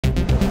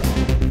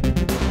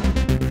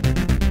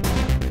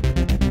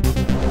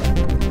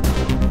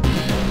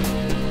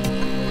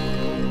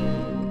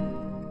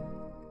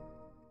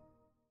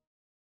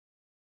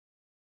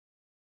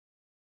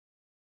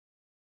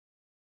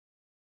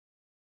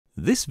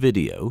This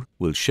video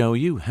will show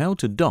you how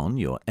to don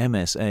your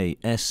MSA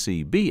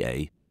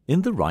SCBA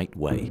in the right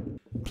way.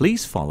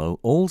 Please follow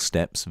all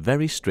steps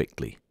very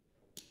strictly.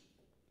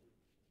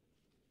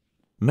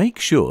 Make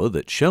sure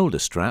that shoulder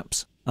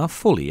straps are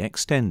fully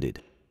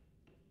extended.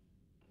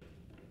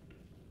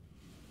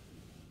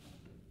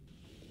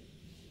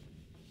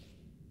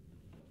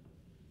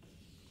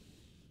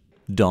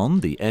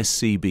 Don the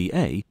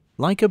SCBA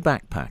like a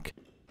backpack.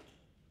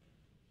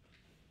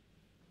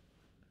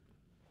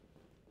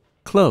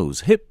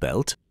 Close hip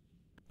belt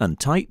and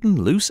tighten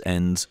loose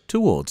ends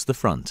towards the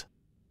front.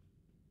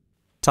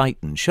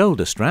 Tighten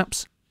shoulder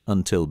straps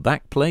until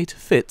backplate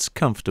fits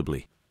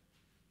comfortably.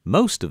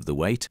 Most of the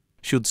weight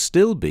should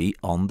still be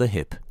on the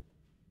hip.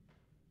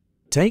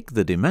 Take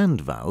the demand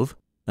valve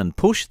and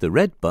push the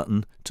red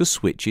button to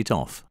switch it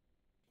off.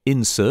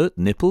 Insert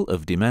nipple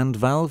of demand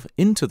valve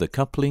into the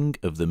coupling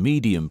of the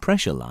medium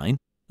pressure line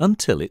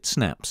until it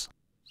snaps.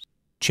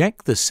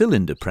 Check the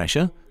cylinder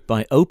pressure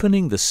by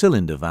opening the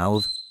cylinder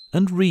valve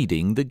and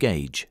reading the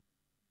gauge.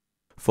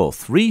 For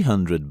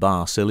 300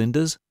 bar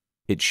cylinders,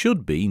 it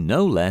should be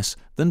no less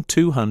than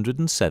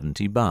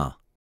 270 bar.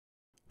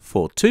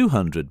 For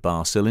 200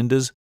 bar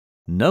cylinders,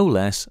 no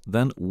less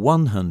than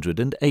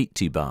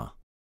 180 bar.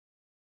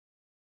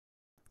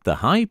 The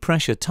high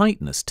pressure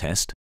tightness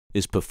test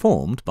is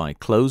performed by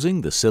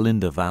closing the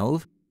cylinder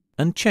valve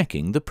and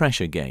checking the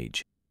pressure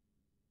gauge.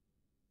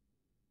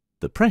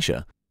 The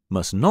pressure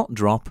must not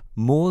drop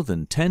more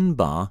than 10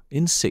 bar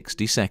in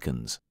 60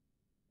 seconds.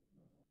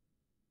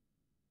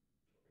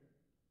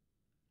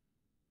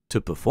 To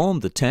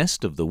perform the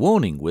test of the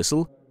warning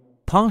whistle,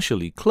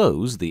 partially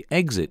close the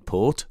exit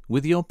port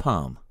with your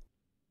palm.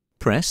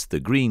 Press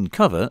the green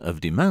cover of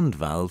demand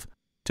valve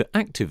to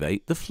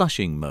activate the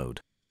flushing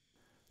mode.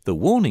 The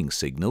warning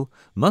signal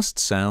must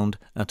sound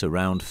at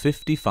around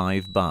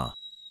 55 bar.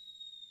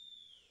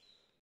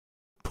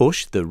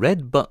 Push the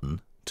red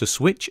button to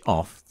switch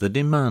off the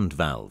demand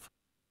valve.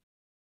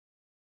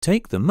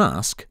 Take the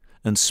mask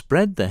and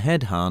spread the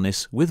head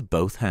harness with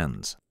both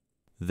hands.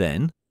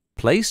 Then,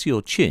 place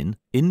your chin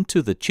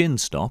into the chin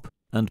stop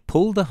and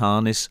pull the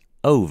harness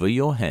over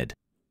your head.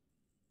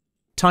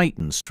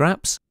 Tighten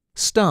straps,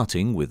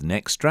 starting with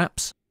neck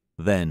straps,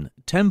 then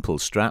temple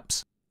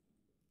straps,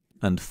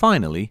 and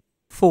finally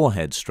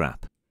forehead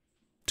strap.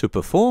 To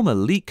perform a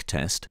leak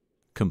test,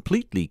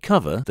 completely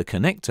cover the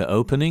connector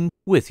opening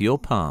with your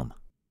palm.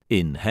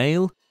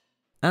 Inhale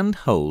and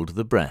hold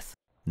the breath.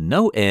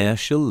 No air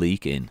shall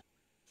leak in.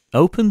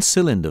 Open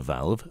cylinder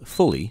valve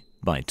fully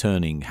by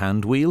turning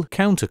hand wheel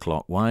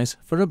counterclockwise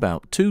for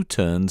about 2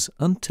 turns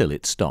until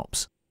it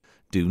stops.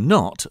 Do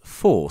not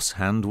force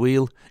hand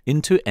wheel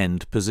into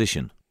end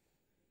position.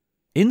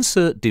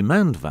 Insert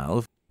demand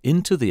valve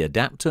into the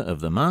adapter of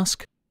the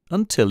mask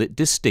until it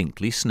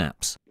distinctly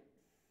snaps.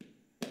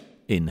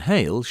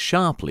 Inhale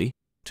sharply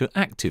to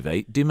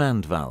activate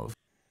demand valve.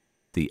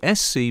 The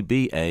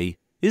SCBA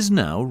is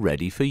now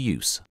ready for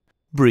use.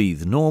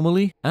 Breathe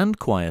normally and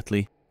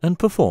quietly and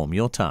perform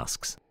your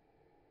tasks.